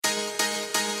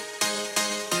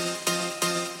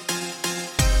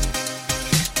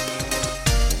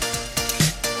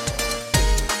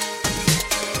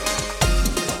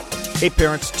Hey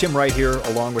parents, Tim Wright here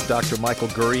along with Dr. Michael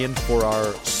Gurian for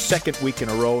our second week in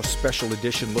a row special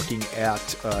edition looking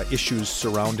at issues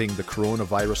surrounding the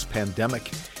coronavirus pandemic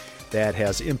that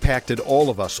has impacted all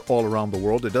of us all around the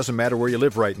world. It doesn't matter where you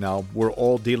live right now, we're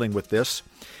all dealing with this.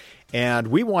 And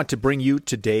we want to bring you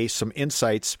today some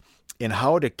insights in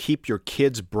how to keep your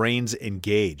kids' brains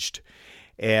engaged.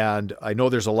 And I know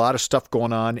there's a lot of stuff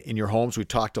going on in your homes. We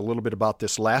talked a little bit about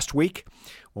this last week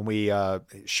when we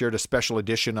shared a special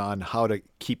edition on how to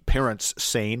keep parents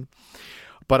sane.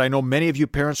 But I know many of you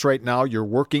parents right now, you're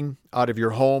working out of your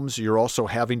homes. You're also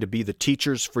having to be the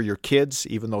teachers for your kids,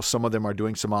 even though some of them are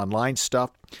doing some online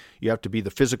stuff. You have to be the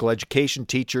physical education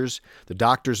teachers, the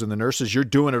doctors and the nurses. You're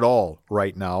doing it all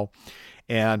right now.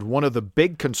 And one of the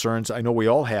big concerns I know we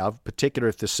all have, particularly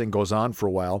if this thing goes on for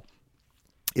a while,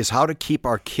 is how to keep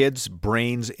our kids'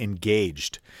 brains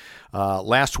engaged.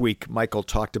 Last week, Michael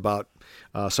talked about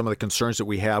some of the concerns that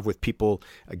we have with people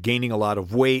gaining a lot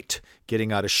of weight,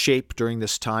 getting out of shape during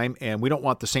this time, and we don't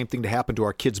want the same thing to happen to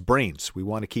our kids' brains. We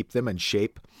want to keep them in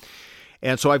shape.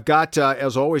 And so I've got,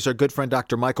 as always, our good friend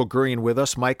Dr. Michael Gurian with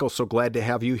us. Michael, so glad to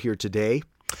have you here today.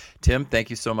 Tim, thank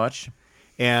you so much.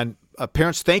 And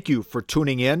parents, thank you for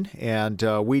tuning in, and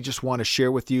we just want to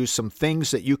share with you some things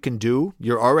that you can do.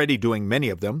 You're already doing many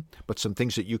of them, but some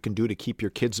things that you can do to keep your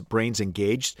kids' brains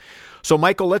engaged. So,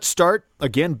 Michael, let's start,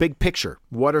 again, big picture.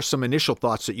 What are some initial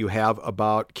thoughts that you have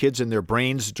about kids and their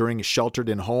brains during sheltered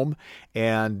in home,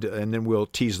 and then we'll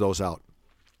tease those out.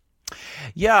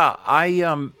 Yeah,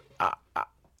 I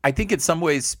think in some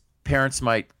ways parents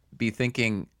might be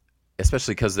thinking,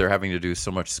 especially because they're having to do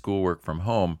so much schoolwork from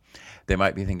home, they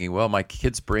might be thinking, well, my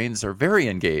kids' brains are very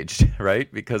engaged,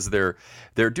 right? Because they're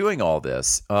doing all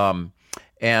this. And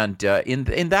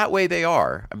in that way they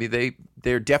are. I mean,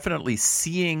 they're definitely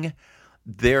seeing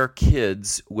their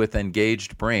kids with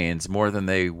engaged brains more than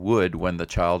they would when the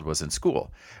child was in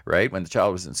school, right? When the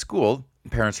child was in school,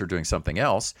 parents are doing something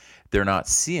else. They're not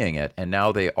seeing it, and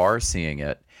now they are seeing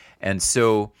it. And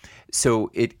so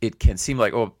it can seem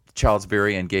like, oh, the child's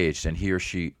very engaged, and he or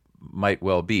she might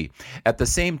well be. At the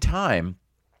same time,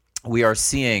 we are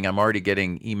seeing, I'm already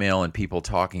getting email and people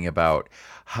talking about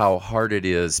how hard it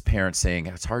is, parents saying,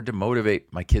 it's hard to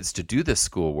motivate my kids to do this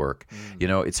schoolwork. You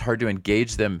know, it's hard to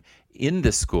engage them in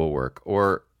this schoolwork,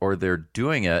 or they're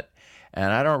doing it,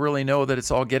 and I don't really know that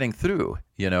it's all getting through.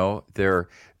 You know, they're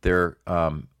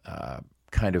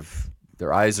kind of,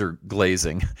 their eyes are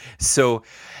glazing. So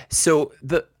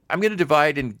I'm going to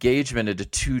divide engagement into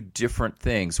two different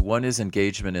things. One is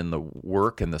engagement in the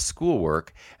work and the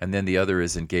schoolwork, and then the other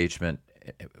is engagement,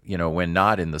 you know, when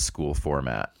not in the school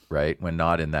format, right? When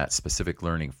not in that specific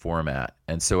learning format.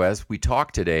 And so as we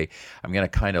talk today, I'm going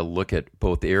to kind of look at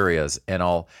both areas, and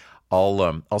I'll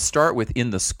start with in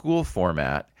the school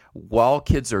format. While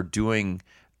kids are doing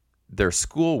their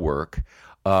schoolwork,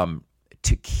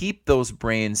 to keep those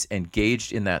brains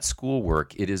engaged in that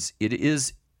schoolwork, it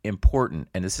is important,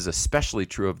 and this is especially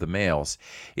true of the males,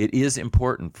 it is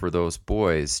important for those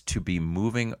boys to be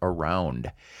moving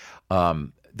around.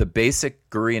 The basic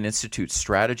Gurian Institute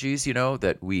strategies, you know,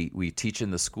 that we teach in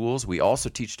the schools, we also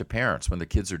teach to parents when the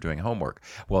kids are doing homework.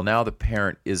 Well, now the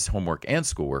parent is homework and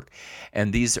schoolwork,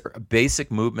 and these are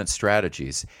basic movement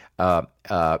strategies.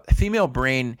 Female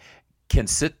brain can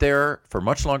sit there for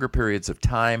much longer periods of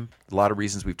time, a lot of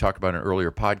reasons we've talked about in earlier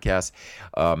podcasts,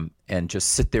 and just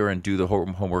sit there and do the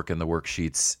homework and the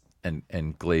worksheets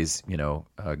and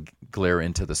glare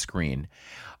into the screen,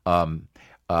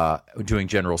 doing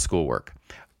general schoolwork.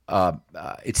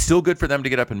 It's still good for them to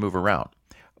get up and move around.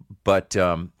 But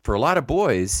for a lot of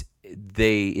boys,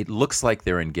 it looks like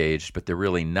they're engaged, but they're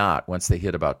really not once they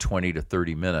hit about 20 to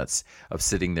 30 minutes of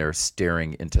sitting there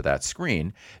staring into that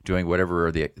screen, doing whatever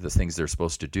are the things they're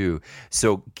supposed to do.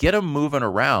 So get them moving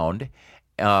around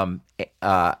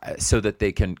so that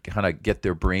they can kind of get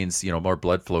their brains, you know, more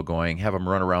blood flow going, have them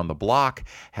run around the block,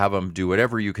 have them do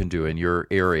whatever you can do in your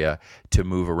area to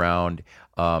move around.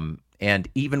 And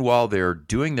even while they're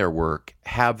doing their work,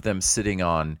 have them sitting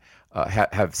on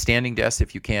have standing desks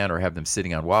if you can, or have them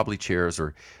sitting on wobbly chairs,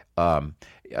 or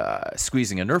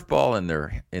squeezing a Nerf ball in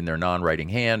their non-writing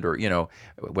hand, or, you know,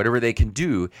 whatever they can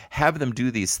do. Have them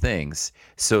do these things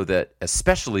so that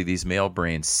especially these male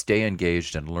brains stay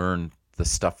engaged and learn the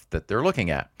stuff that they're looking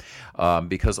at,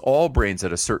 because all brains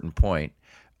at a certain point,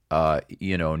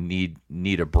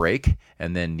 need a break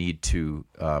and then need to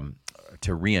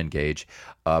re-engage.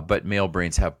 But male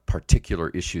brains have particular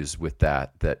issues with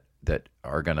that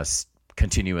are going to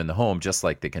continue in the home just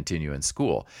like they continue in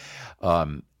school.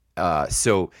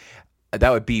 So that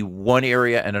would be one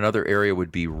area, and another area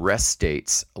would be rest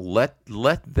states. Let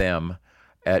them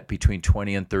at between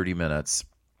 20 and 30 minutes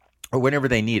or whenever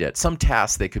they need it. Some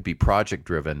tasks, they could be project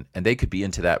driven, and they could be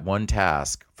into that one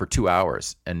task for 2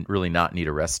 hours and really not need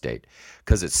a rest date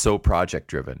because it's so project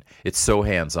driven. It's so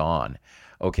hands on.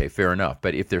 Okay, fair enough.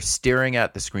 But if they're staring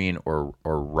at the screen or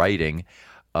writing,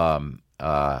 then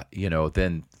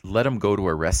let them go to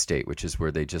a rest state, which is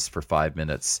where they just for 5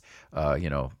 minutes,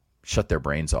 shut their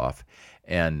brains off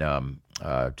and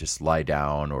just lie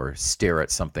down or stare at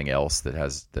something else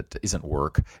that isn't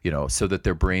work, so that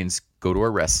their brains go to a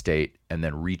rest state and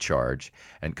then recharge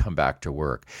and come back to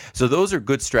work. So those are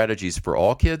good strategies for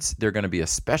all kids. They're going to be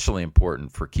especially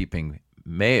important for keeping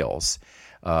males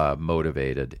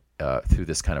motivated through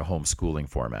this kind of homeschooling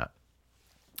format.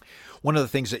 One of the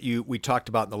things that we talked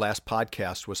about in the last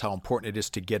podcast was how important it is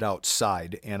to get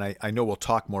outside, and I know we'll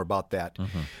talk more about that.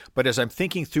 Mm-hmm. But as I'm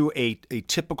thinking through a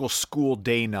typical school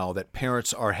day now that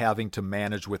parents are having to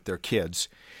manage with their kids,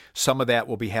 some of that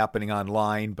will be happening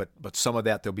online, but some of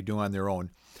that they'll be doing on their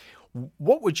own.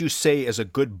 What would you say is a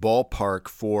good ballpark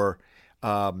for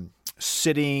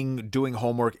sitting, doing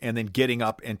homework, and then getting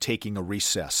up and taking a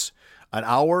recess? An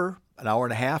hour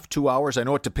and a half, 2 hours? I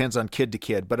know it depends on kid to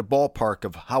kid, but a ballpark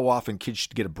of how often kids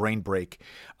should get a brain break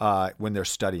when they're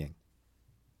studying.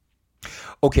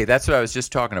 Okay, that's what I was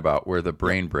just talking about, where the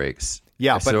brain breaks.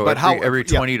 Yeah, but every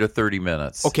 20 to 30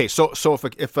 minutes. Okay, so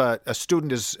if a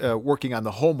student is working on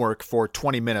the homework for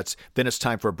 20 minutes, then it's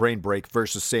time for a brain break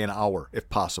versus, say, an hour, if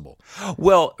possible.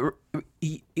 Well,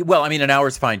 I mean, an hour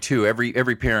is fine too.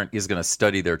 Every parent is going to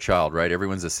study their child, right?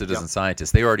 Everyone's a citizen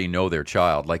scientist. They already know their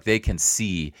child. Like, they can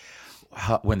see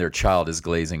when their child is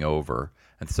glazing over,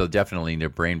 and so definitely need a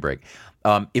brain break.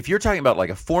 If you're talking about like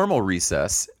a formal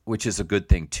recess, which is a good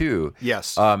thing too.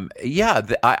 Yes. I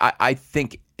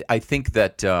think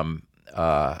that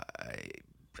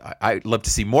I'd love to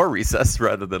see more recess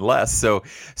rather than less. So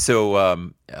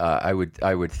I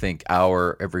would think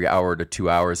every hour to 2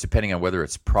 hours, depending on whether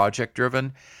it's project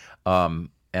driven. And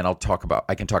I can talk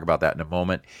about that in a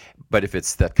moment. But if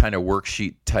it's that kind of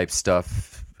worksheet type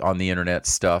stuff, on the internet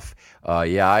stuff,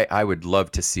 I would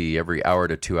love to see every hour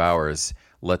to 2 hours.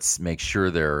 Let's make sure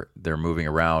they're moving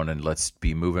around, and let's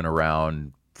be moving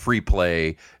around, free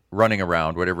play, running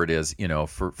around, whatever it is,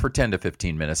 for 10 to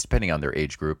 15 minutes, depending on their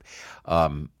age group.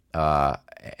 And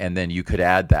then you could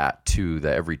add that to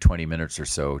the every 20 minutes or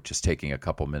so, just taking a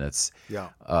couple minutes. Yeah.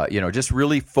 Just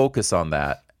really focus on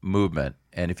that movement.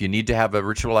 And if you need to have a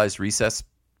ritualized recess,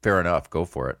 fair enough, go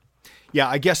for it. Yeah,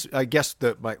 I guess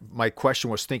my question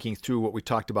was thinking through what we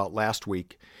talked about last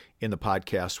week in the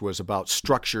podcast was about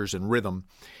structures and rhythm.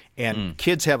 And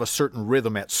kids have a certain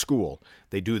rhythm at school.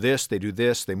 They do this, they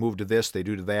move to this, they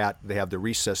do to that. They have the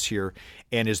recess here.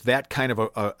 And is that kind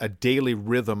of a daily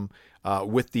rhythm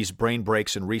with these brain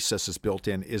breaks and recesses built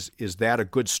in? Is that a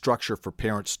good structure for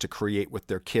parents to create with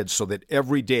their kids so that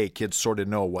every day kids sort of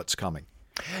know what's coming?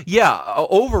 Yeah,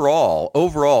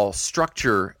 overall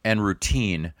structure and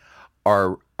routine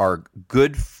are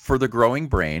good for the growing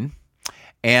brain,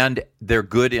 and they're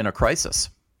good in a crisis.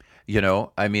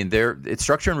 I mean,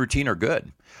 structure and routine are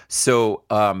good. So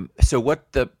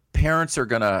what the parents are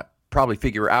going to probably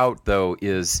figure out, though,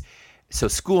 is, so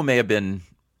school may have been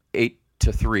 8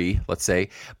 to 3, let's say,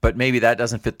 but maybe that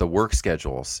doesn't fit the work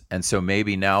schedules. And so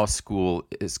maybe now school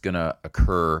is going to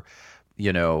occur,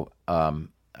 1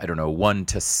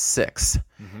 to 6,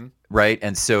 right?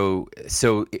 And so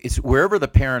it's wherever the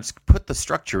parents put the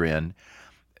structure in,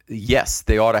 yes,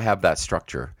 they ought to have that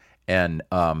structure. And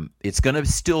it's going to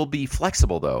still be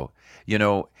flexible, though,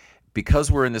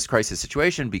 because we're in this crisis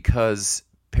situation, because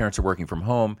parents are working from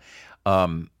home,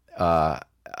 there's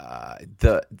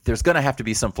going to have to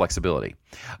be some flexibility.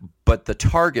 But the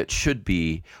target should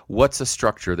be, what's a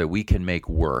structure that we can make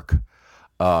work?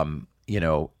 And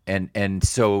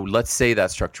so let's say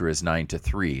that structure is 9 to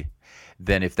 3.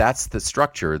 Then if that's the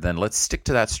structure, then let's stick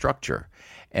to that structure,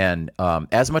 and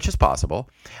as much as possible.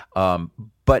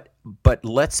 But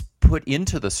let's put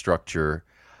into the structure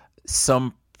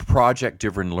some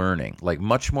project-driven learning, like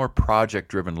much more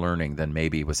project-driven learning than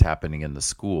maybe was happening in the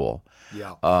school.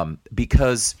 Yeah.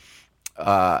 Because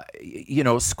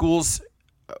schools,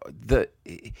 the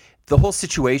whole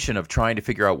situation of trying to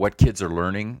figure out what kids are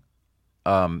learning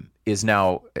is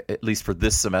now, at least for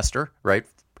this semester, right?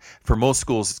 For most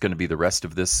schools, it's going to be the rest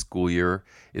of this school year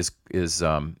is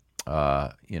going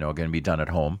to be done at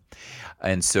home,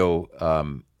 and so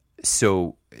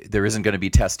there isn't going to be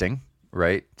testing,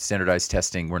 right? Standardized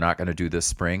testing, we're not going to do this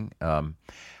spring,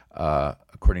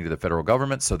 according to the federal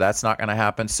government. So that's not going to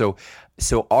happen. So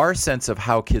our sense of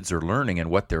how kids are learning and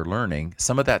what they're learning,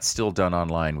 some of that's still done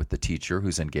online with the teacher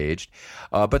who's engaged,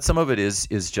 but some of it is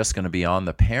just going to be on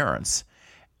the parents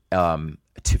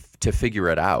to figure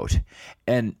it out.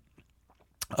 And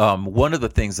One of the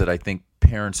things that I think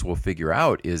parents will figure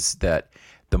out is that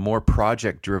the more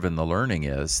project-driven the learning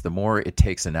is, the more it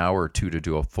takes an hour or two to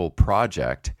do a full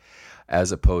project,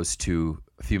 as opposed to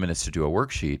a few minutes to do a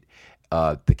worksheet.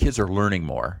 The kids are learning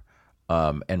more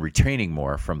and retaining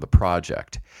more from the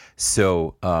project.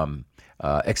 So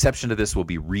exception to this will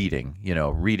be reading.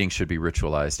 Reading should be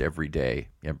ritualized every day.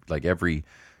 Like every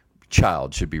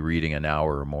child should be reading an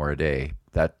hour or more a day.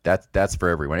 That's for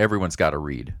everyone. Everyone's got to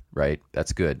read, right?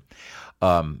 That's good.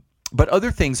 But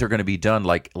other things are going to be done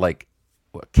like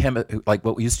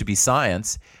what used to be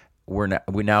science.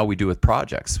 We do with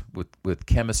projects, with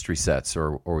chemistry sets,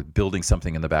 or building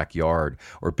something in the backyard,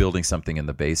 or building something in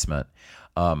the basement.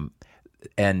 And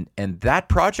that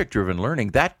project-driven learning,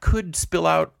 that could spill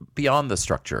out beyond the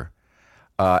structure.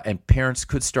 And parents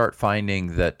could start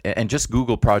finding that, and just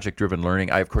Google project-driven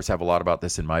learning. I, of course, have a lot about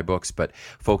this in my books, but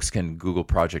folks can Google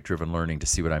project-driven learning to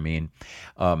see what I mean.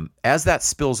 As that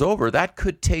spills over, that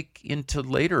could take into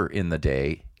later in the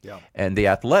day. Yeah. And the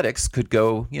athletics could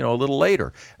go, a little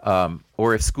later.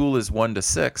 Or if school is 1 to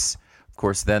 6, of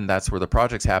course, then that's where the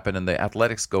projects happen, and the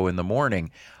athletics go in the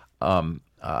morning.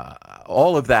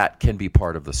 All of that can be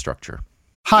part of the structure.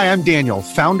 Hi, I'm Daniel,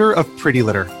 founder of Pretty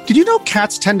Litter. Did you know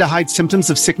cats tend to hide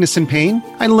symptoms of sickness and pain?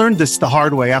 I learned this the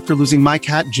hard way after losing my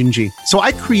cat, Gingy. So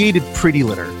I created Pretty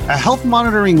Litter, a health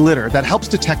monitoring litter that helps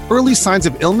detect early signs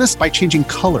of illness by changing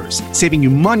colors, saving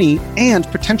you money and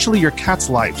potentially your cat's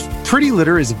life. Pretty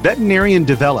Litter is veterinarian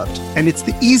developed, and it's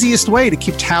the easiest way to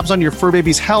keep tabs on your fur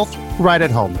baby's health right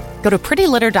at home. Go to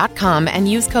prettylitter.com and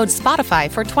use code SPOTIFY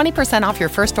for 20% off your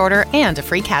first order and a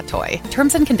free cat toy.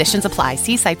 Terms and conditions apply.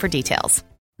 See site for details.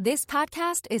 This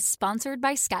podcast is sponsored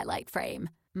by Skylight Frame.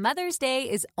 Mother's Day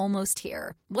is almost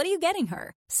here. What are you getting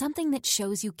her? Something that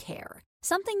shows you care.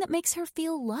 Something that makes her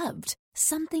feel loved.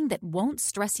 Something that won't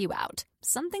stress you out.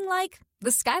 Something like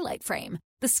the Skylight Frame.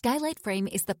 The Skylight Frame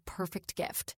is the perfect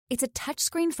gift. It's a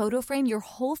touchscreen photo frame your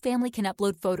whole family can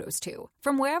upload photos to,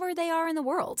 from wherever they are in the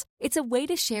world. It's a way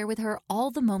to share with her all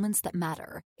the moments that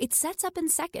matter. It sets up in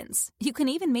seconds. You can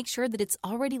even make sure that it's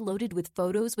already loaded with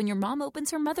photos when your mom opens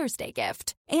her Mother's Day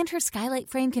gift. And her Skylight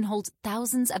Frame can hold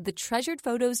thousands of the treasured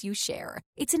photos you share.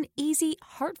 It's an easy,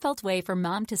 heartfelt way for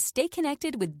mom to stay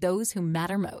connected with those who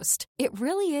matter most. It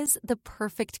really is the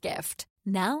perfect gift.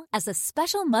 Now, as a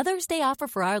special Mother's Day offer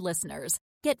for our listeners,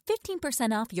 get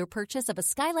 15% off your purchase of a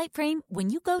Skylight Frame when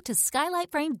you go to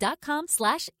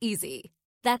skylightframe.com/easy.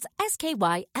 That's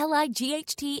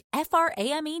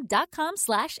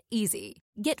SKYLIGHTFRAME.com/easy.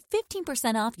 Get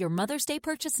 15% off your Mother's Day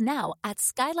purchase now at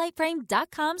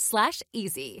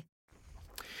skylightframe.com/easy.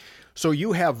 So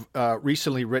you have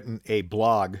recently written a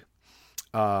blog,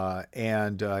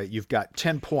 and you've got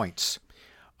 10 points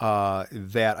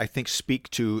that I think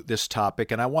speak to this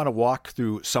topic, and I want to walk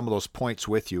through some of those points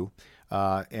with you.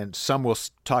 And some we'll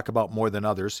talk about more than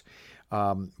others.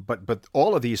 But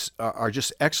all of these are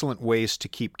just excellent ways to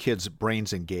keep kids'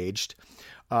 brains engaged.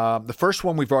 The first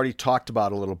one we've already talked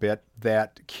about a little bit,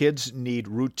 that kids need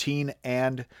routine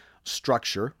and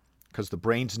structure because the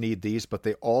brains need these, but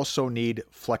they also need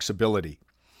flexibility.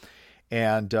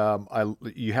 And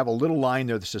you have a little line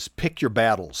there that says, pick your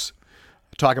battles.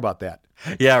 Talk about that.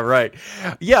 Yeah, right.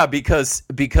 Yeah, because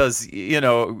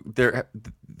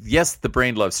yes, the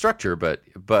brain loves structure, but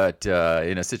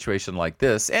in a situation like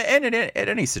this, and in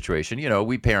any situation,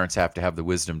 we parents have to have the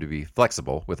wisdom to be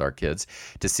flexible with our kids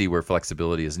to see where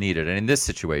flexibility is needed. And in this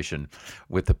situation,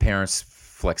 with the parents'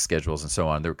 flex schedules and so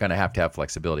on, they're going to have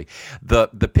flexibility.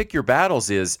 The pick your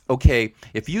battles is, okay,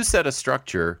 if you set a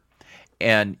structure,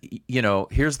 and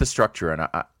here's the structure, and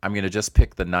I'm going to just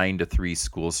pick the 9 to 3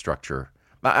 school structure.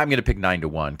 I'm going to pick 9 to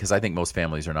 1 because I think most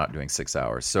families are not doing 6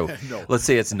 hours. So no. Let's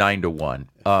say it's 9 to 1.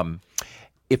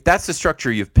 If that's the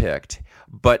structure you've picked,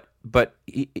 but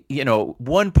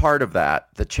one part of that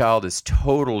the child is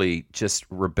totally just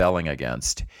rebelling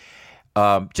against,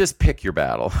 just pick your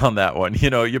battle on that one.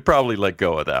 You probably let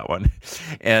go of that one,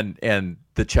 and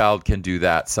the child can do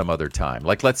that some other time.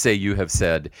 Like, let's say you have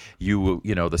said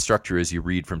the structure is you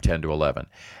read from 10 to 11,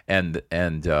 and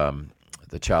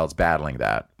the child's battling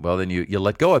that. Well, then you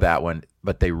let go of that one,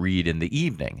 but they read in the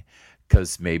evening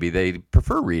because maybe they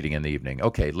prefer reading in the evening.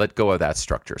 Okay, let go of that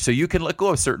structure. So you can let go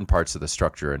of certain parts of the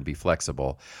structure and be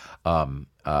flexible and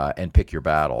pick your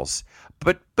battles.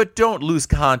 But don't lose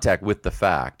contact with the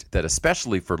fact that,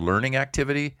 especially for learning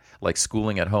activity like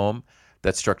schooling at home,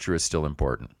 that structure is still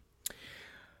important.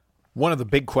 One of the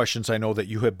big questions I know that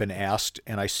you have been asked,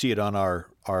 and I see it on our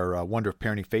Wonder of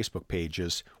Parenting Facebook page,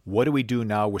 is what do we do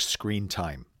now with screen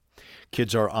time?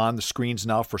 Kids are on the screens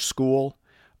now for school.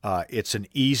 It's an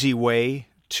easy way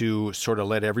to sort of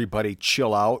let everybody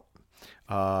chill out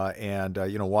and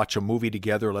watch a movie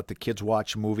together, let the kids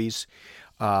watch movies.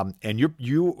 And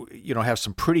you have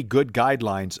some pretty good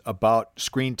guidelines about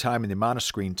screen time and the amount of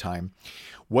screen time.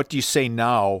 What do you say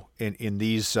now in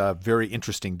these very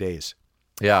interesting days?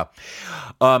 Yeah.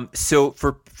 So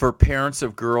for parents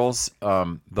of girls,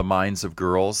 The Minds of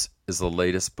Girls is the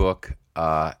latest book.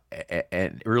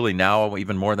 And really now,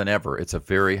 even more than ever, it's a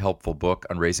very helpful book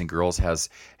on raising girls, has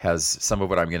some of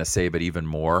what I'm going to say, but even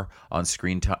more on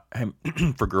screen time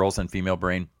for girls and female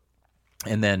brain.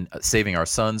 And then Saving Our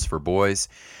Sons for boys,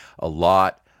 a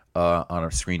lot on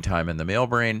our screen time in the male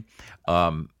brain.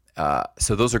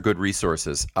 So those are good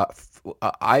resources.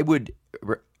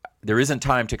 There isn't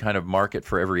time to kind of market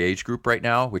for every age group right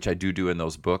now, which I do in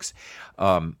those books.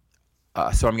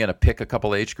 So I'm going to pick a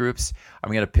couple age groups.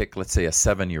 I'm going to pick, let's say, a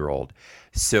 7-year-old.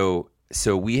 So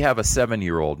we have a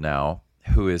 7-year-old now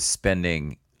who is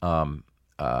spending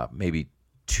maybe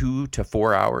 2 to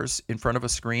 4 hours in front of a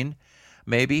screen,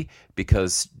 maybe,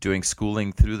 because doing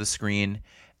schooling through the screen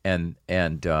and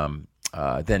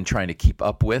then trying to keep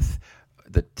up with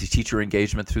the teacher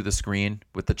engagement through the screen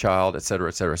with the child, et cetera,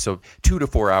 et cetera. So 2 to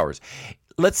 4 hours.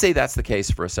 Let's say that's the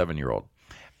case for a 7-year-old.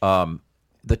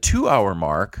 The 2-hour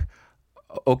mark,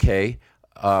 okay,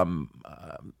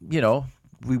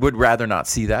 we would rather not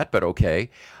see that, but okay.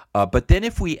 But then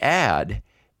if we add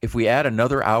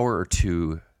another hour or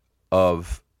two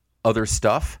of other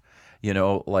stuff,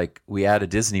 like we add a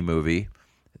Disney movie,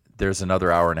 there's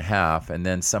another hour and a half, and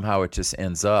then somehow it just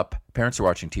ends up, parents are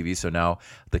watching TV, so now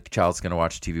the child's going to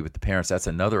watch TV with the parents. That's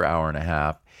another hour and a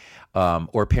half.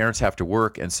 Or parents have to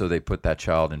work, and so they put that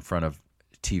child in front of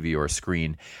TV or a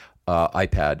screen,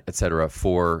 iPad, et cetera,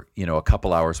 for a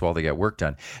couple hours while they get work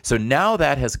done. So now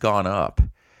that has gone up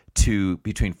to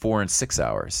between 4 and 6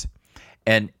 hours.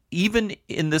 And even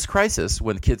in this crisis,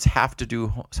 when kids have to do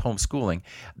homeschooling,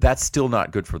 that's still not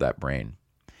good for that brain.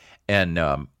 And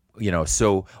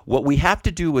so what we have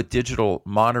to do with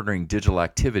monitoring digital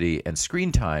activity and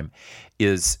screen time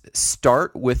is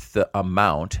start with the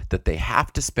amount that they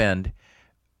have to spend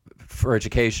for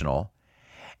educational.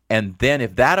 And then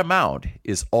if that amount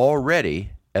is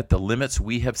already at the limits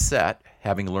we have set,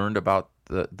 having learned about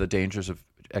the dangers of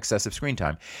excessive screen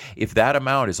time, if that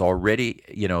amount is already,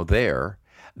 there,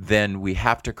 then we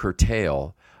have to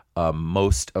curtail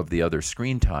most of the other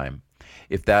screen time.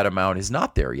 If that amount is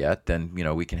not there yet, then,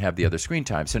 we can have the other screen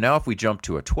time. So now if we jump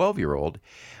to a 12-year-old,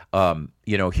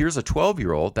 here's a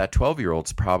 12-year-old. That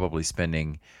 12-year-old's probably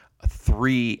spending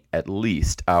 3 at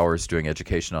least hours doing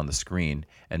education on the screen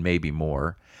and maybe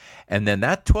more. And then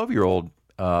that 12-year-old,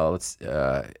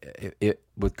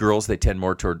 with girls, they tend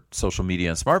more toward social media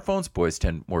and smartphones. Boys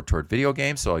tend more toward video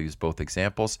games. So I'll use both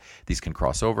examples. These can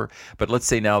cross over. But let's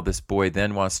say now this boy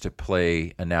then wants to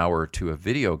play an hour or two of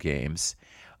video games,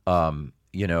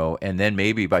 and then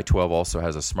maybe by 12 also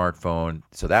has a smartphone.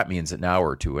 So that means an hour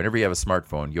or two. Whenever you have a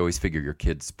smartphone, you always figure your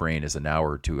kid's brain is an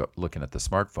hour or two looking at the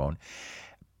smartphone,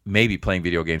 maybe playing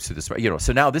video games through the smartphone.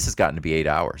 So now this has gotten to be 8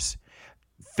 hours.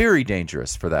 Very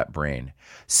dangerous for that brain.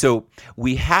 So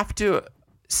we have to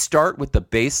start with the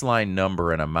baseline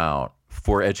number and amount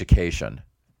for education,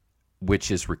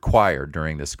 which is required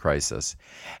during this crisis.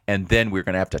 And then we're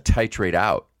going to have to titrate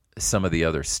out some of the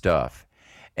other stuff.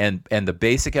 And the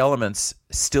basic elements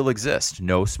still exist.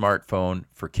 No smartphone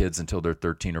for kids until they're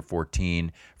 13 or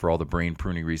 14 for all the brain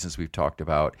pruning reasons we've talked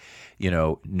about.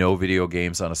 No video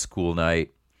games on a school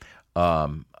night.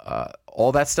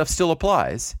 All that stuff still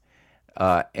applies.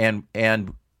 And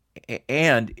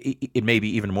it may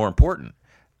be even more important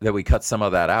that we cut some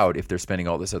of that out if they're spending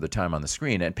all this other time on the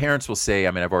screen. And parents will say,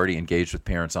 I've already engaged with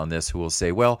parents on this who will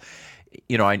say, well,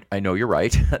 I know you're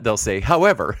right. They'll say,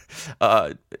 however,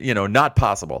 not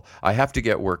possible. I have to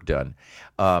get work done.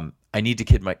 I need to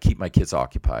keep my kids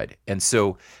occupied. And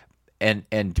so, and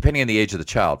depending on the age of the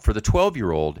child, for the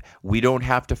 12-year-old, we don't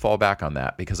have to fall back on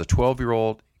that because a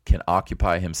 12-year-old can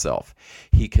occupy himself.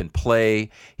 He can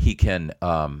play. He can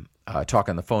talk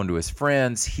on the phone to his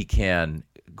friends. He can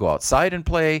go outside and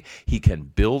play. He can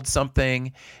build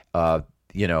something. Now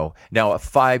a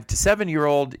 5 to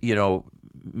 7-year-old,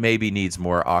 maybe needs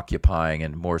more occupying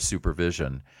and more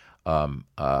supervision.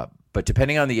 But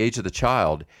depending on the age of the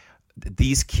child,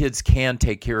 these kids can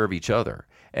take care of each other.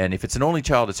 And if it's an only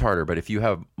child, it's harder. But if you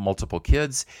have multiple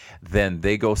kids, then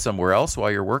they go somewhere else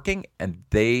while you're working and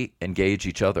they engage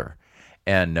each other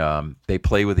and they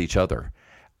play with each other.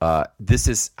 This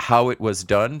is how it was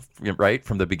done, right,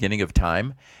 from the beginning of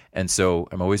time. And so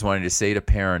I'm always wanting to say to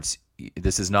parents,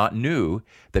 this is not new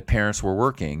that parents were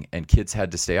working and kids had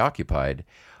to stay occupied.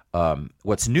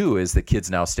 What's new is that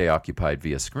kids now stay occupied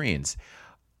via screens.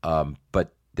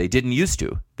 But they didn't used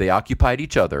to. They occupied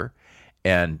each other.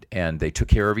 and they took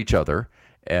care of each other,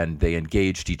 and they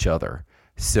engaged each other.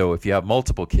 So if you have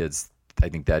multiple kids, I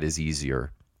think that is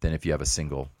easier than if you have a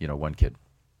single, one kid.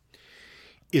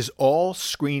 Is all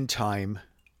screen time?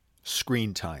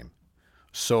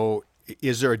 So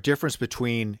is there a difference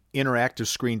between interactive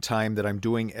screen time that I'm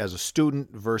doing as a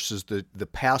student versus the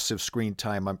passive screen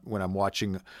time when I'm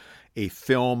watching a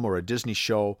film or a Disney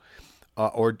show?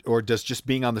 Or does just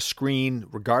being on the screen,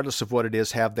 regardless of what it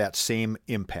is, have that same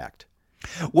impact?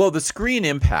 Well, the screen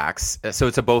impacts, so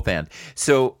it's a both and.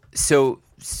 So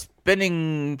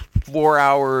spending 4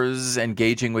 hours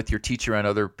engaging with your teacher and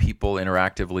other people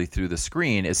interactively through the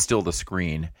screen is still the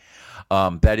screen.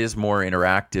 That is more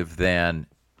interactive than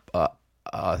a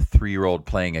 3-year-old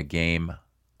playing a game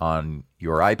on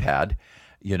your iPad.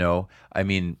 I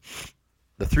mean,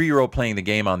 the 3-year-old playing the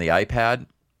game on the iPad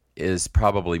is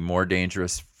probably more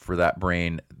dangerous for that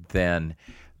brain than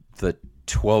the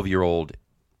 12-year-old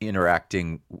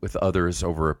interacting with others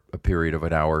over a period of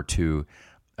an hour or two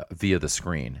via the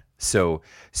screen. So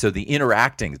the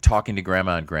interacting, talking to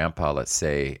grandma and grandpa, let's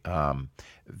say,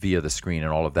 via the screen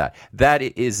and all of that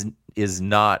is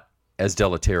not as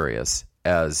deleterious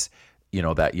as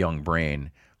that young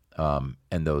brain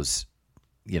and those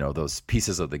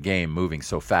pieces of the game moving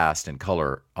so fast in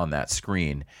color on that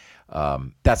screen.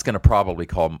 That's going to probably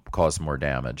cause more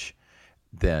damage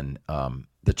than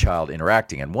the child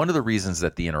interacting. And one of the reasons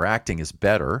that the interacting is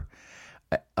better,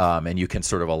 and you can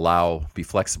sort of be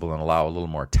flexible and allow a little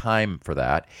more time for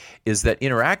that, is that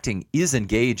interacting is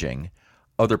engaging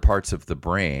other parts of the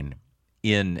brain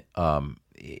in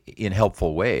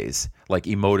helpful ways, like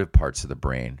emotive parts of the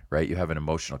brain, right? You have an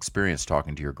emotional experience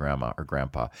talking to your grandma or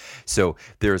grandpa. So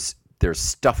there's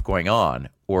stuff going on,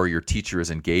 or your teacher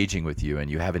is engaging with you and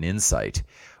you have an insight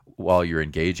while you're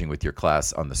engaging with your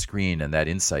class on the screen, and that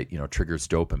insight, triggers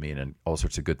dopamine and all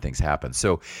sorts of good things happen.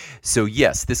 So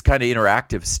yes, this kind of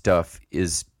interactive stuff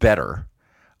is better.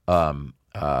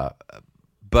 But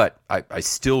I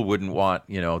still wouldn't want,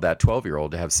 that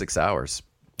 12-year-old to have 6 hours.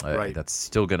 Right. That's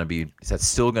still going to be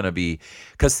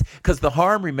because the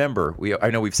harm, remember, I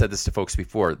know we've said this to folks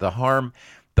before, the harm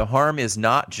is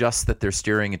not just that they're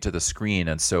staring into the screen,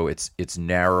 and so it's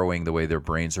narrowing the way their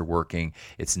brains are working.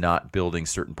 It's not building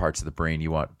certain parts of the brain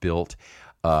you want built.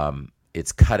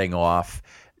 It's cutting off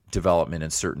development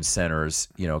in certain centers,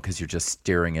 because you're just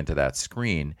staring into that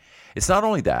screen. It's not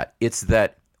only that, it's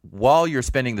that while you're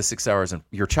spending the 6 hours, and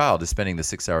your child is spending the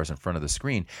 6 hours in front of the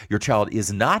screen, your child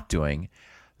is not doing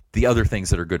the other things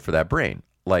that are good for that brain,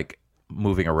 like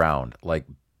moving around, like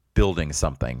building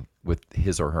something with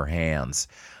his or her hands,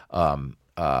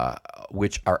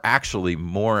 which are actually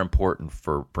more important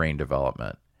for brain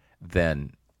development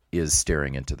than is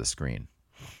staring into the screen.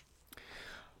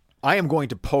 I am going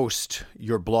to post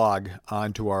your blog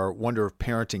onto our Wonder of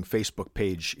Parenting Facebook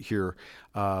page here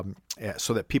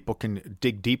so that people can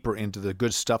dig deeper into the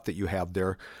good stuff that you have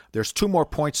there. There's 2 more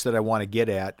points that I want to get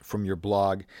at from your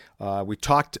blog. We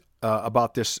talked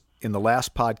about this in the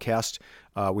last podcast.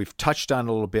 We've touched on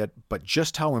it a little bit, but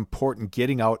just how important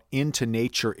getting out into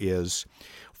nature is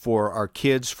for our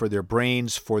kids, for their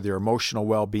brains, for their emotional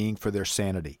well-being, for their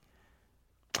sanity.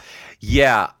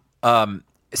 Yeah.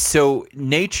 So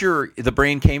nature, the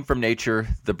brain came from nature.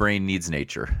 The brain needs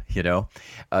nature,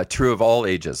 true of all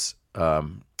ages.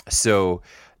 So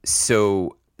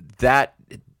that,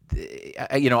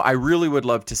 I really would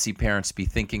love to see parents be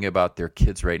thinking about their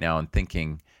kids right now and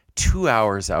thinking 2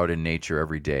 hours out in nature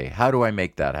every day. How do I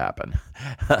make that happen?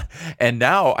 And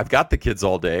now I've got the kids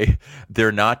all day.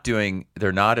 They're not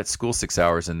at school 6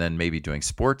 hours and then maybe doing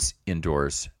sports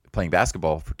indoors, playing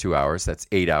basketball for 2 hours. That's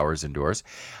 8 hours indoors.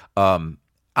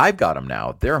 I've got them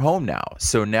now. They're home now.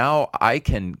 So now I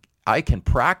can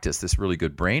practice this really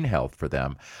good brain health for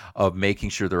them of making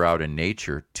sure they're out in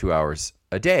nature 2 hours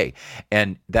a day.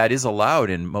 And that is allowed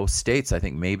in most states. I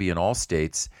think maybe in all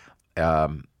states,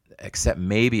 except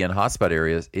maybe in hotspot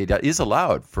areas, it is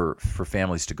allowed for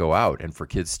families to go out and for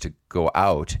kids to go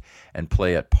out and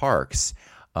play at parks,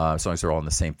 as long as they're all in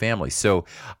the same family. So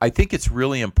I think it's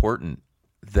really important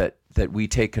that we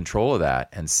take control of that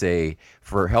and say,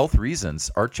 for health reasons,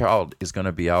 our child is going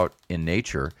to be out in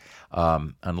nature,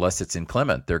 unless it's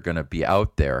inclement. They're going to be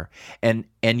out there, and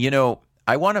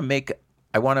I want to make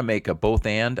a both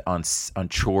and on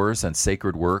chores and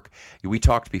sacred work. We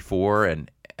talked before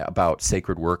about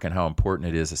sacred work and how important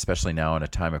it is, especially now in a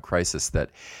time of crisis, that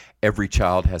every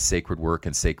child has sacred work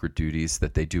and sacred duties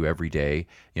that they do every day,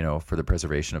 for the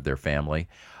preservation of their family.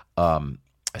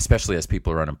 Especially as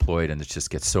people are unemployed and it just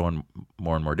gets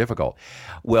more and more difficult.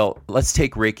 Well, let's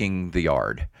take raking the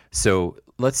yard. So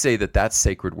let's say that that's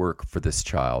sacred work for this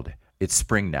child. it's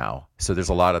spring now, so there's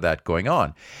a lot of that going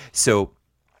on. So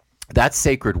that's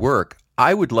sacred work.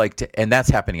 I would like to, and that's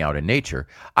happening out in nature.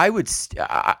 I would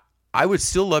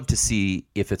still love to see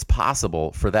if it's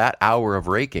possible for that hour of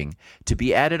raking to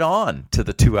be added on to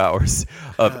the 2 hours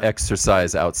of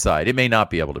exercise outside. It may not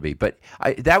be able to be, but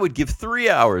that would give 3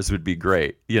 hours would be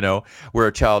great, where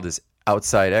a child is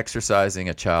outside exercising,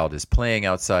 a child is playing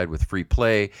outside with free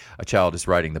play, a child is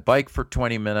riding the bike for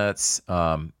 20 minutes,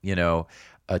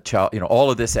 a child,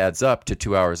 all of this adds up to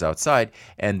 2 hours outside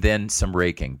and then some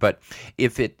raking. But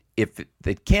if it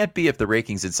can't be, if the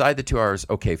raking's inside the 2 hours,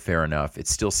 okay, fair enough.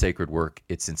 It's still sacred work.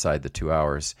 It's inside the 2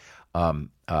 hours.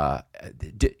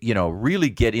 Really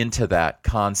get into that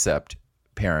concept,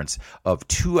 parents, of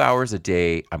 2 hours a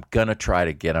day. I'm going to try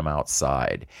to get them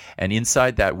outside. And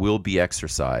inside that will be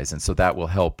exercise. And so that will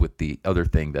help with the other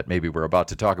thing that maybe we're about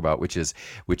to talk about, which is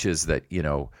that,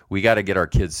 we got to get our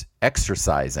kids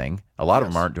exercising. A lot of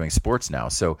them aren't doing sports now.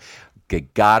 So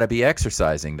got to be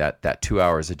exercising that 2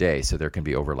 hours a day, so there can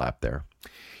be overlap there.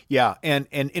 Yeah, and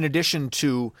in addition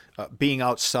to being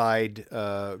outside,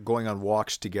 going on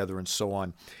walks together and so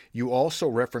on, you also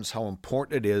reference how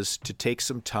important it is to take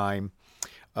some time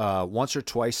once or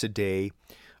twice a day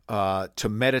to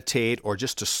meditate or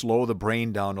just to slow the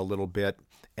brain down a little bit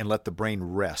and let the brain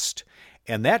rest.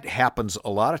 And that happens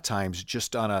a lot of times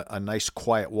just on a nice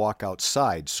quiet walk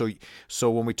outside.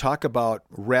 So when we talk about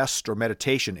rest or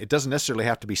meditation, it doesn't necessarily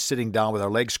have to be sitting down with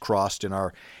our legs crossed and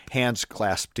our hands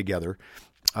clasped together.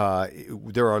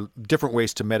 There are different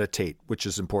ways to meditate, which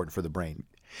is important for the brain.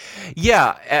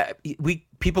 Yeah,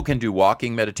 people can do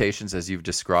walking meditations as you've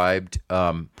described.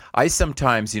 I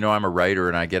sometimes, I'm a writer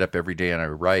and I get up every day and I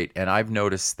write, and I've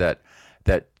noticed that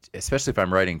especially if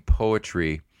I'm writing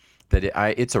poetry, that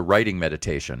it's a writing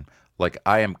meditation. Like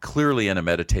I am clearly in a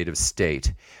meditative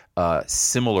state,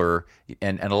 similar,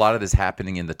 and a lot of this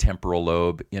happening in the temporal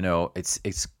lobe.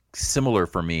 It's similar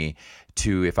for me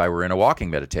to if I were in a walking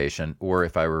meditation or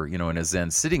if I were, in a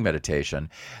Zen sitting meditation.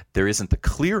 There isn't the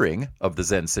clearing of the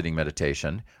Zen sitting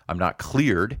meditation. I'm not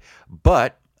cleared,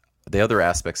 but the other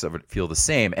aspects of it feel the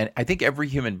same. And I think every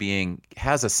human being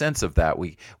has a sense of that.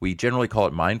 We generally call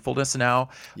it mindfulness now.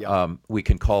 Yeah. We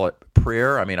can call it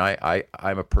prayer. I mean,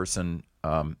 I'm a person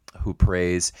who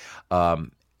prays,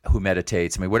 who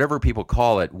meditates. I mean, whatever people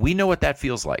call it, we know what that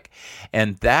feels like.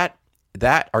 And that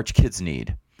our kids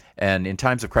need. And in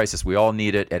times of crisis, we all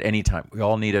need it at any time. We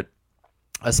all need it,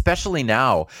 especially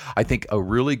now. I think a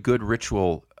really good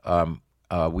ritual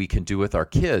we can do with our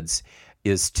kids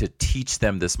is to teach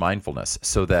them this mindfulness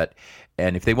so that,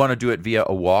 and if they want to do it via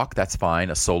a walk, that's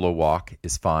fine. A solo walk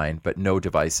is fine, but no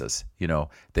devices.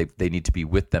 They need to be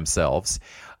with themselves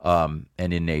and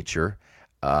in nature.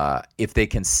 If they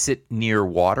can sit near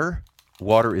water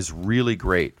is really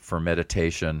great for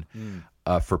meditation,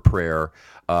 for prayer.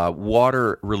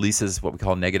 Water releases what we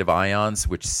call negative ions,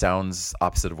 which sounds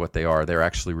opposite of what they are. They're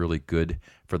actually really good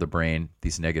for the brain,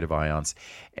 these negative ions.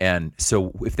 And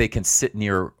so if they can sit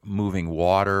near moving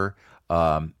water,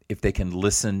 if they can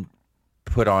listen,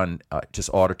 put on just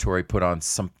auditory, put on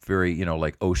some very,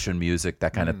 like ocean music,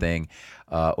 that kind of thing,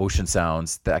 ocean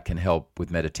sounds, that can help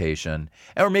with meditation.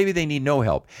 Or maybe they need no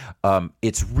help.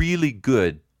 It's really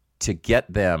good to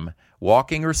get them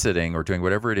walking or sitting or doing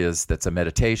whatever it is that's a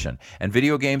meditation. And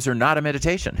video games are not a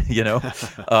meditation,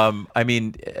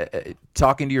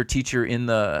 talking to your teacher in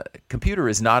the computer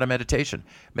is not a meditation.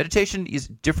 Meditation is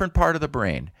a different part of the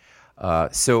brain.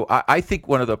 So I think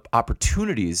one of the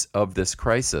opportunities of this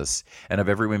crisis and of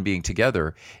everyone being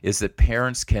together is that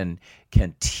parents can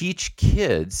teach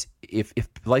kids, if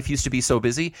life used to be so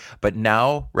busy, but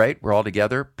now, right, we're all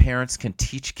together, parents can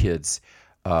teach kids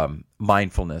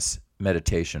mindfulness,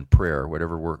 meditation, prayer,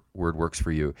 whatever word works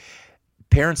for you.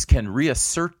 Parents can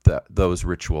reassert those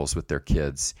rituals with their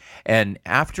kids. And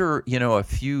after, a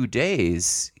few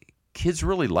days, kids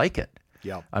really like it.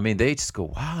 Yeah. I mean, they just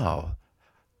go, wow,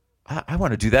 I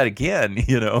want to do that again,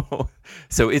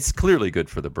 So it's clearly good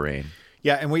for the brain.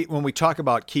 Yeah, and when we talk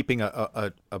about keeping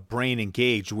a brain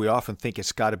engaged, we often think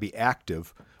it's got to be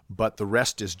active, but the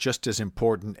rest is just as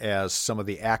important as some of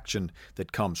the action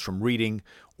that comes from reading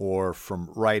or from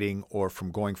writing or from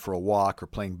going for a walk or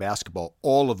playing basketball.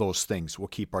 All of those things will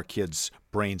keep our kids'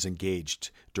 brains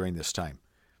engaged during this time.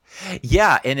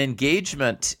 Yeah, and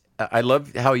engagement, I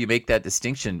love how you make that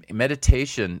distinction.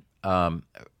 Meditation,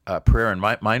 prayer and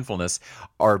mindfulness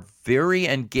are very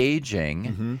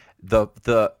engaging.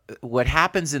 Mm-hmm. What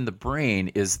happens in the brain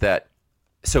is that,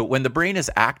 so when the brain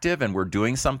is active and we're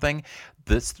doing something,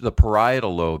 the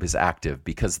parietal lobe is active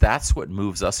because that's what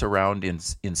moves us around in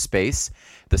space,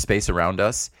 the space around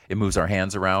us. It moves our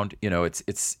hands around.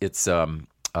 It's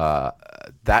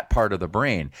that part of the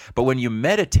brain. But when you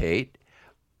meditate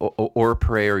or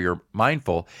pray or you're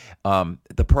mindful,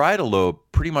 the parietal lobe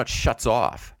pretty much shuts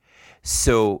off.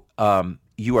 So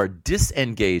you are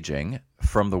disengaging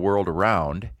from the world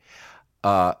around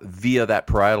via that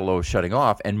parietal lobe shutting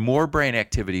off, and more brain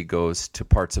activity goes to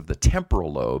parts of the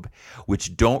temporal lobe,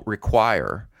 which don't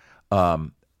require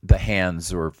the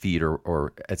hands or feet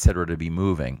or et cetera to be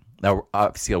moving. Now,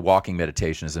 obviously, a walking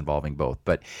meditation is involving both,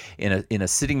 but in a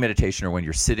sitting meditation or when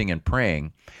you're sitting and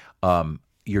praying,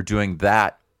 you're doing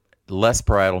that less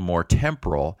parietal, more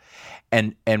temporal,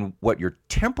 and what your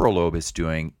temporal lobe is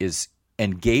doing is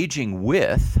engaging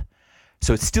with.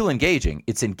 So it's still engaging.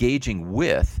 It's engaging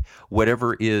with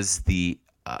whatever is the,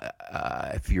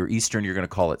 if you're Eastern, you're going to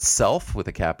call it self with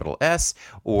a capital S,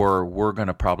 or we're going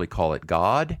to probably call it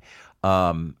God,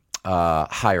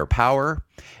 higher power.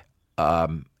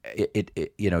 One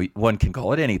can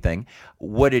call it anything.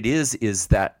 What it is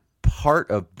that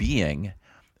part of being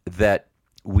that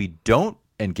we don't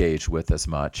engage with as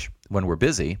much when we're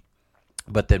busy,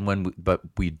 but then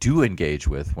we do engage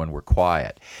with when we're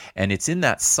quiet. And it's in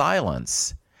that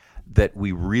silence that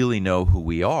we really know who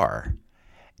we are.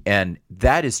 And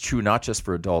that is true not just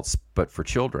for adults, but for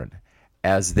children.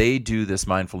 As they do this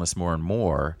mindfulness more and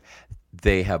more,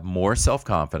 they have more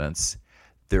self-confidence.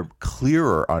 They're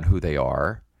clearer on who they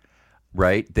are,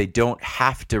 right? They don't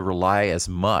have to rely as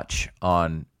much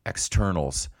on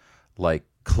externals like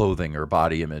clothing or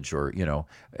body image or,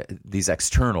 these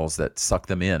externals that suck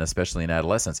them in, especially in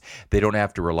adolescence. They don't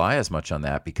have to rely as much on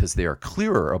that because they are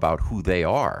clearer about who they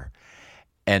are.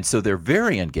 And so they're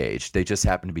very engaged. They just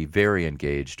happen to be very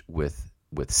engaged with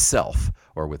self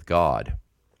or with God.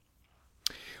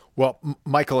 Well,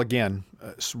 Michael, again,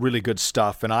 it's really good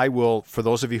stuff. And I will, for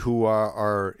those of you who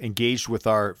are engaged with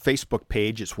our Facebook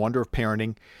page, it's Wonder of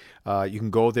Parenting. You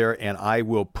can go there, and I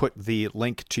will put the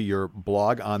link to your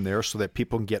blog on there so that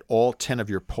people can get all 10 of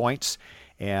your points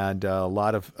and a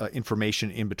lot of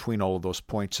information in between all of those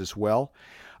points as well.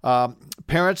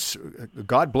 Parents,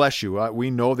 God bless you.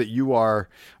 We know that you are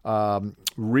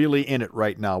really in it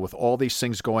right now with all these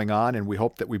things going on, and we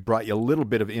hope that we brought you a little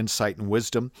bit of insight and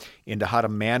wisdom into how to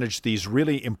manage these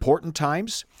really important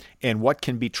times and what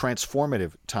can be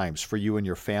transformative times for you and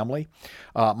your family.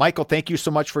 Michael, thank you so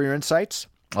much for your insights.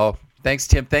 Oh, thanks,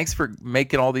 Tim. Thanks for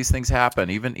making all these things happen,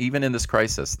 even in this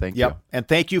crisis. Thank you. And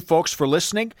thank you, folks, for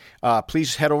listening.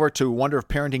 Please head over to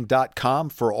wonderofparenting.com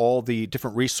for all the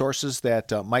different resources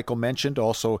that Michael mentioned.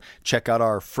 Also, check out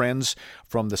our friends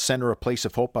from the Center of Place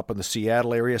of Hope up in the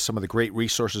Seattle area, some of the great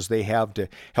resources they have to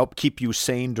help keep you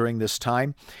sane during this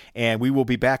time. And we will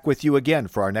be back with you again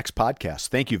for our next podcast.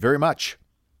 Thank you very much.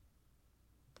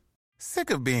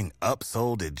 Sick of being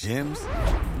upsold at gyms?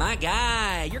 My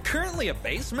guy, you're currently a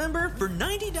base member? For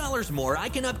 $90 more, I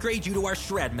can upgrade you to our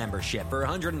Shred membership. For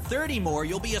 $130 more,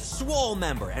 you'll be a Swole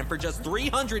member. And for just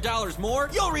 $300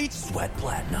 more, you'll reach Sweat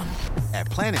Platinum. At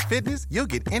Planet Fitness, you'll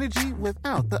get energy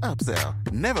without the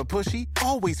upsell. Never pushy,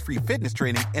 always free fitness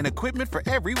training and equipment for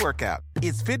every workout.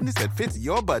 It's fitness that fits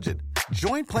your budget.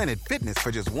 Join Planet Fitness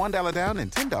for just $1 down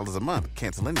and $10 a month.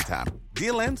 Cancel anytime.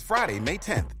 Deal ends Friday, May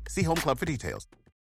 10th. See Home Club for details.